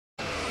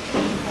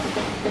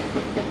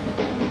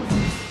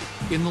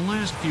In the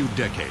last few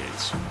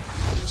decades,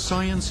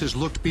 science has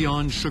looked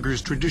beyond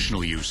sugar's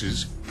traditional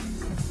uses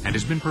and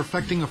has been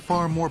perfecting a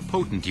far more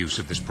potent use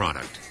of this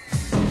product.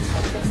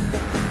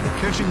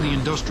 Catching the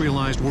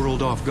industrialized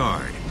world off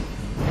guard,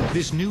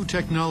 this new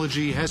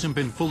technology hasn't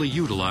been fully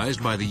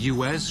utilized by the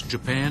US,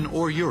 Japan,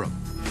 or Europe.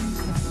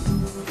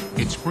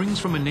 It springs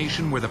from a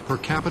nation where the per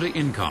capita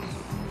income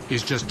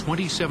is just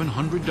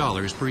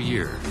 $2,700 per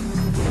year.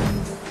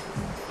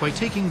 By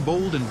taking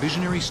bold and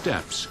visionary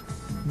steps,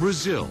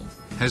 Brazil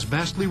has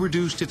vastly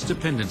reduced its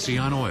dependency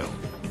on oil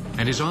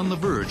and is on the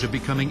verge of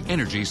becoming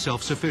energy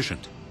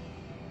self-sufficient.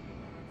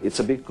 It's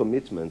a big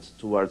commitment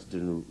towards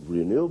the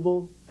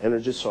renewable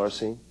energy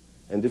sourcing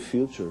and the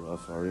future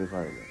of our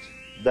environment.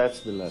 That's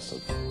the lesson.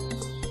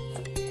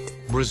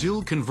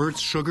 Brazil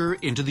converts sugar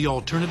into the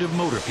alternative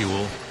motor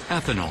fuel,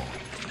 ethanol,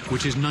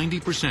 which is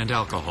 90%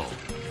 alcohol.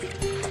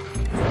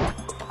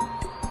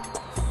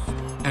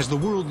 As the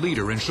world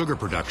leader in sugar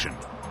production,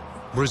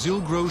 Brazil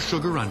grows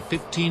sugar on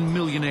 15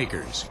 million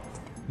acres,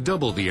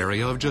 double the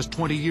area of just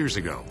 20 years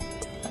ago.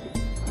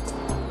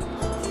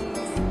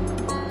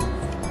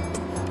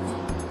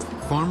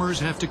 Farmers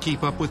have to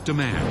keep up with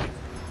demand.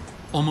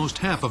 Almost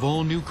half of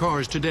all new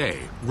cars today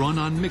run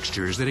on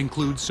mixtures that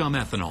include some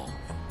ethanol.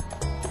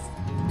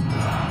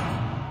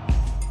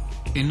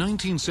 In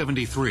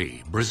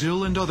 1973,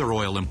 Brazil and other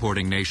oil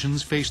importing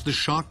nations faced the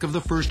shock of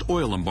the first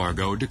oil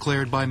embargo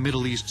declared by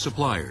Middle East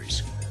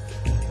suppliers.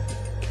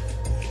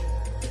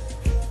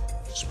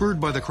 Spurred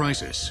by the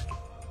crisis,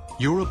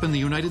 Europe and the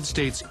United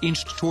States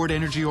inched toward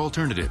energy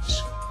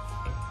alternatives.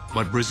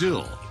 But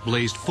Brazil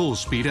blazed full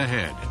speed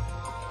ahead.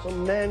 So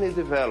many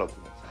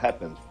developments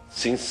happened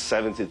since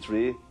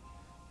 '73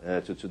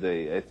 to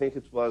today. I think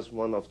it was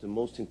one of the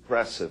most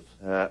impressive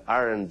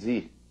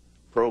R&D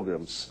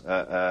programs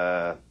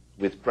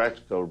with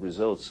practical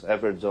results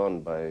ever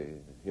done by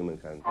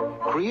humankind.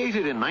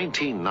 Created in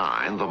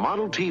 1909, the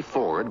Model T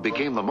Ford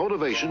became the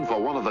motivation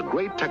for one of the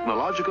great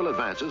technological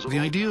advances. The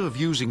idea of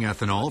using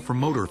ethanol for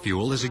motor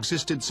fuel has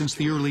existed since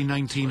the early It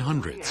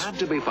 1900s. had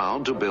to be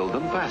found to build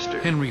them faster.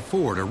 Henry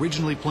Ford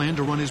originally planned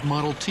to run his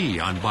Model T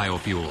on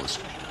biofuels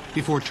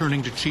before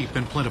turning to cheap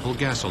and plentiful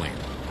gasoline.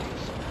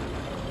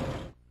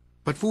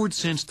 But Ford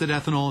sensed that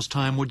ethanol's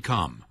time would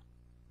come,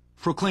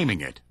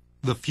 proclaiming it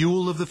the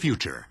fuel of the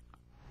future.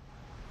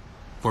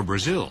 For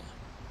Brazil,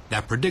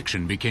 that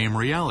prediction became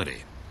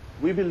reality.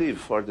 We believe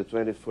for the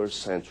 21st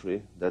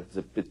century that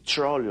the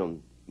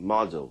petroleum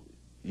model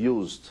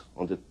used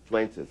on the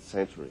 20th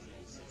century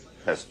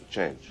has to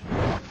change.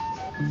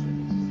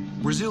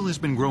 Brazil has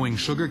been growing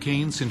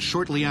sugarcane since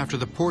shortly after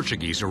the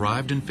Portuguese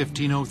arrived in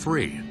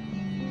 1503.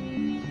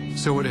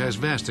 So it has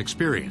vast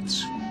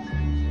experience.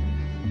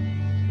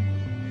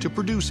 To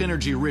produce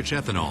energy-rich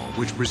ethanol,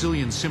 which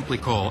Brazilians simply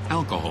call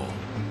alcohol,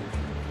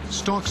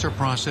 stalks are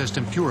processed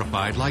and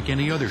purified like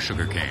any other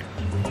sugarcane.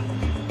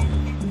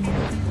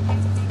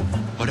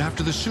 But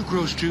after the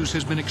sucrose juice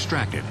has been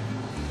extracted,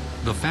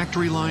 the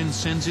factory line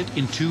sends it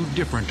in two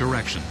different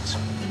directions.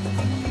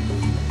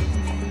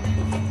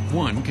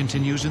 One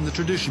continues in the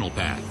traditional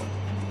path,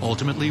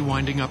 ultimately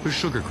winding up as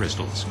sugar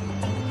crystals.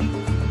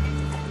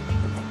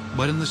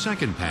 But in the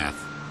second path,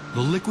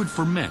 the liquid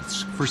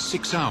ferments for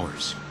 6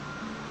 hours.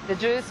 The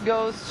juice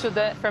goes to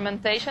the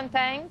fermentation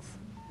tanks.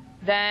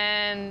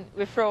 Then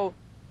we throw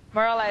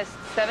more or less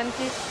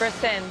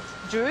 70%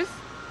 juice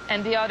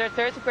and the other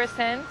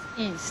 30%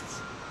 yeast.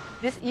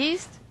 This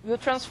yeast will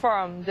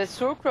transform the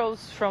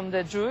sucrose from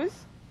the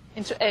juice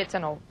into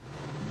ethanol.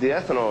 The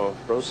ethanol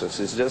process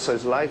is just a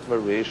slight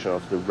variation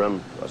of the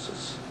rum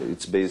process.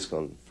 It's based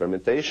on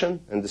fermentation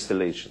and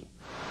distillation.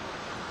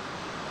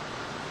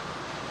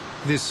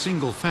 This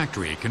single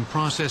factory can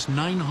process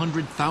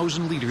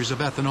 900,000 liters of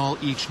ethanol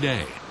each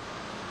day,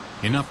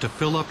 enough to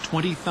fill up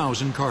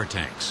 20,000 car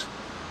tanks.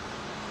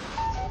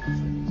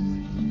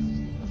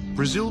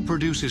 Brazil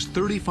produces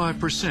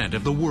 35%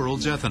 of the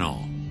world's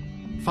ethanol,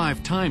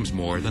 5 times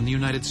more than the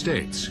United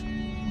States.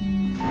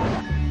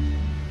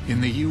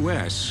 In the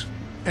US,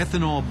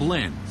 ethanol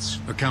blends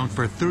account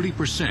for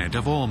 30%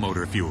 of all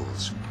motor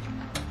fuels.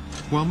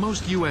 While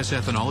most US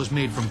ethanol is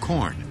made from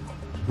corn,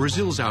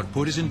 Brazil's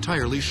output is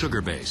entirely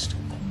sugar-based.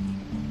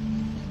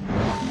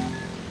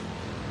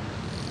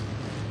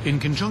 In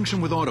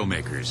conjunction with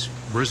automakers,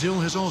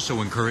 Brazil has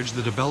also encouraged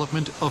the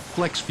development of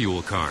flex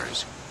fuel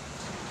cars.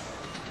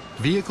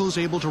 Vehicles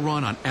able to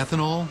run on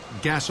ethanol,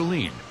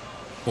 gasoline,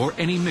 or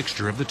any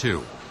mixture of the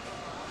two.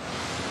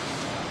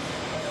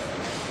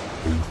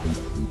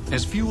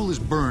 As fuel is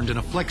burned in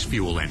a flex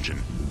fuel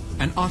engine,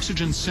 an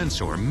oxygen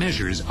sensor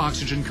measures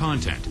oxygen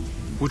content,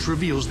 which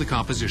reveals the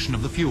composition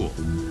of the fuel.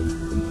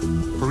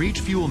 For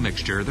each fuel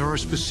mixture, there are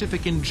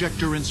specific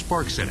injector and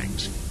spark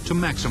settings to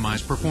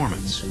maximize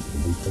performance.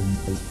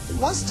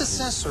 Once the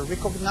sensor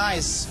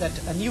recognizes that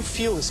a new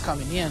fuel is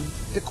coming in,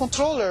 the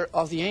controller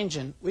of the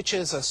engine, which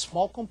is a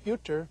small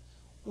computer,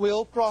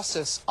 will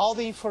process all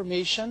the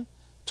information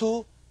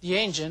to the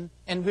engine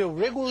and will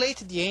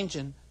regulate the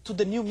engine to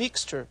the new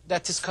mixture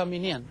that is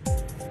coming in.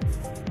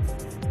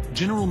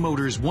 General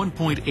Motors'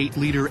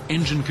 1.8-liter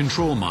engine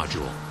control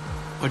module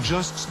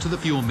adjusts to the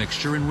fuel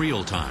mixture in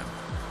real time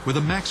with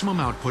a maximum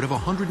output of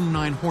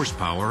 109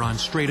 horsepower on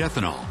straight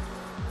ethanol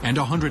and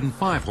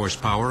 105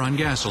 horsepower on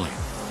gasoline.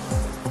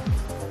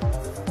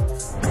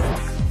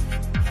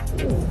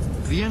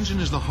 The engine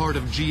is the heart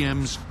of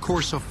GM's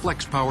Corsa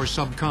Flex Power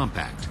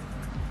Subcompact,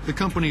 the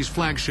company's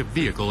flagship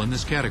vehicle in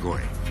this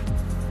category.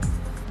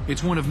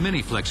 It's one of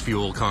many flex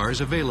fuel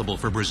cars available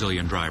for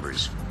Brazilian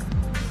drivers.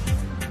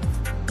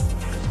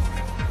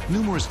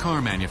 Numerous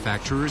car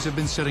manufacturers have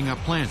been setting up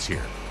plants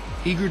here,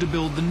 eager to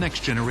build the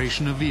next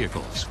generation of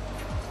vehicles,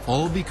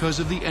 all because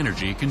of the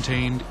energy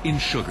contained in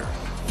sugar.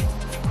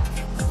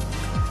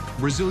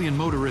 Brazilian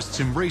motorists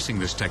embracing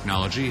this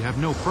technology have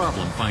no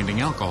problem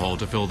finding alcohol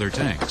to fill their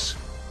tanks.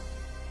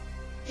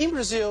 In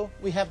Brazil,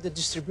 we have the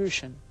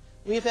distribution.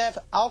 We have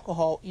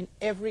alcohol in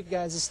every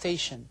gas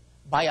station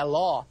by a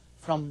law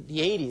from the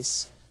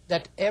 80s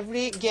that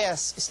every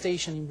gas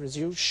station in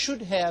Brazil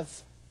should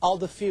have all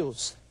the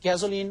fuels: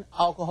 gasoline,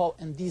 alcohol,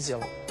 and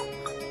diesel.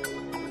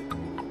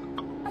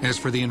 As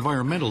for the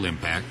environmental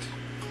impact,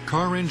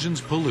 car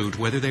engines pollute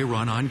whether they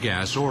run on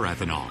gas or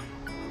ethanol.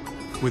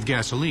 With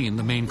gasoline,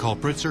 the main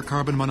culprits are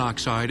carbon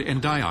monoxide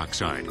and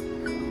dioxide.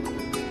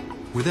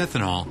 With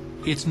ethanol,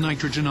 it's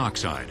nitrogen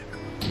oxide.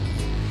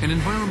 An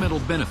environmental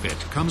benefit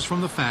comes from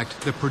the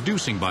fact that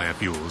producing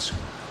biofuels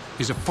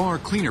is a far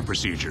cleaner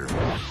procedure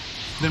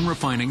than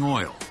refining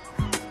oil.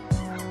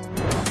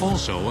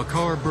 Also, a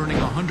car burning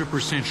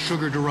 100%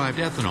 sugar-derived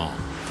ethanol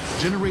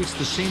generates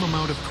the same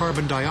amount of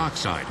carbon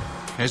dioxide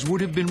as would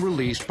have been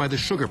released by the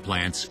sugar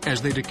plants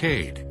as they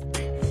decayed.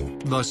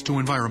 Thus, to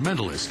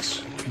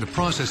environmentalists, the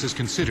process is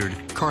considered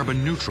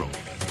carbon neutral.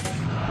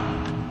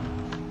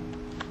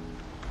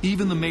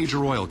 Even the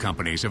major oil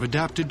companies have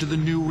adapted to the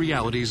new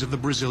realities of the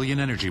Brazilian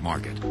energy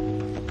market.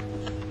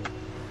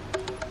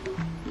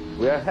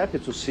 We are happy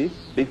to see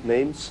big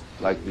names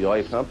like the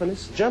oil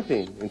companies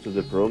jumping into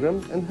the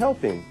program and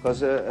helping,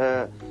 because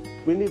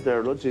we need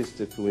their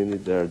logistics, we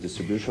need their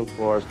distribution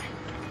force.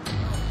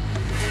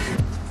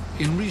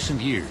 In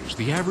recent years,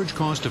 the average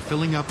cost of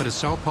filling up at a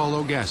Sao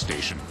Paulo gas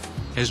station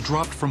has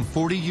dropped from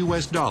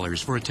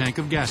 $40 for a tank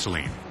of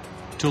gasoline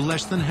to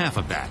less than half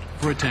of that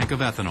for a tank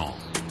of ethanol.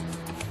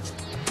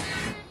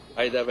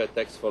 I have a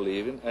tax for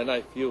living, and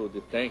I fill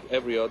the tank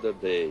every other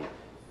day.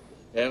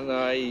 And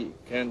I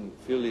can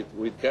fill it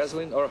with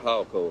gasoline or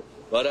alcohol,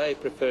 but I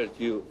prefer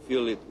to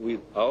fill it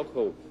with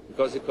alcohol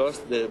because it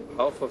costs the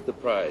half of the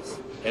price,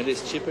 and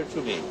it's cheaper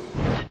to me.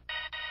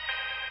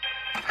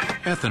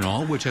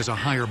 Ethanol, which has a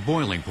higher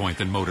boiling point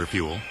than motor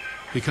fuel,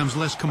 becomes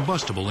less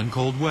combustible in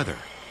cold weather.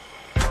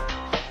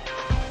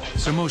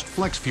 So most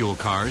flex fuel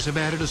cars have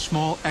added a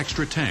small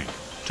extra tank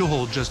to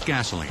hold just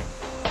gasoline.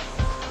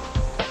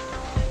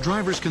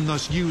 Drivers can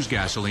thus use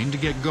gasoline to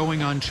get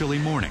going on chilly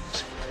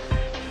mornings,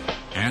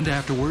 and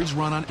afterwards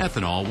run on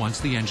ethanol once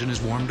the engine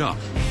is warmed up.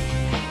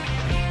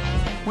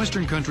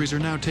 Western countries are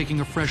now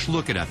taking a fresh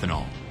look at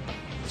ethanol,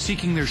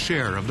 seeking their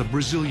share of the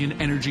Brazilian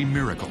energy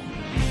miracle.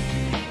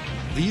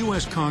 The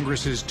U.S.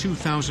 Congress's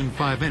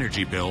 2005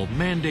 energy bill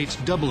mandates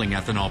doubling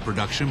ethanol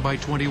production by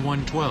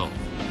 2112.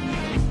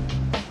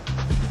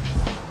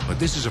 But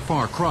this is a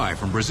far cry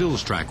from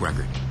Brazil's track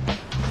record.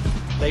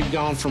 They've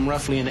gone from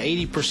roughly an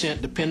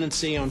 80%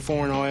 dependency on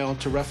foreign oil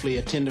to roughly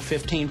a 10 to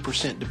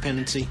 15%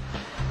 dependency.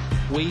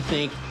 We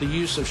think the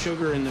use of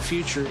sugar in the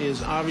future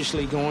is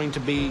obviously going to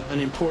be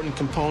an important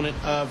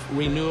component of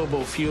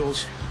renewable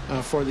fuels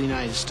for the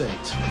United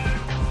States.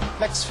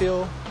 Flex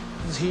fuel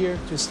is here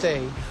to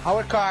stay.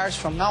 Our cars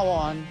from now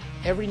on,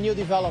 every new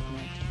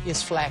development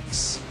is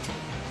flex.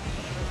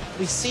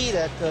 We see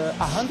that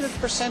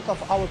 100%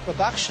 of our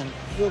production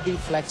will be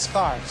flex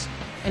cars,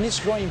 and it's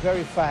growing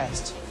very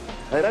fast.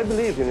 And I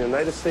believe in the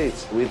United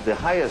States, with the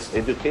highest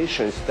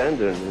education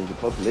standard in the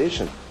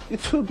population,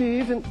 it will be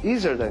even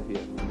easier than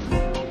here.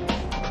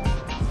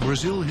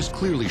 Brazil has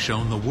clearly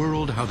shown the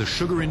world how the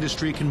sugar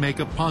industry can make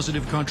a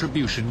positive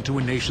contribution to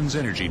a nation's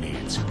energy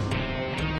needs.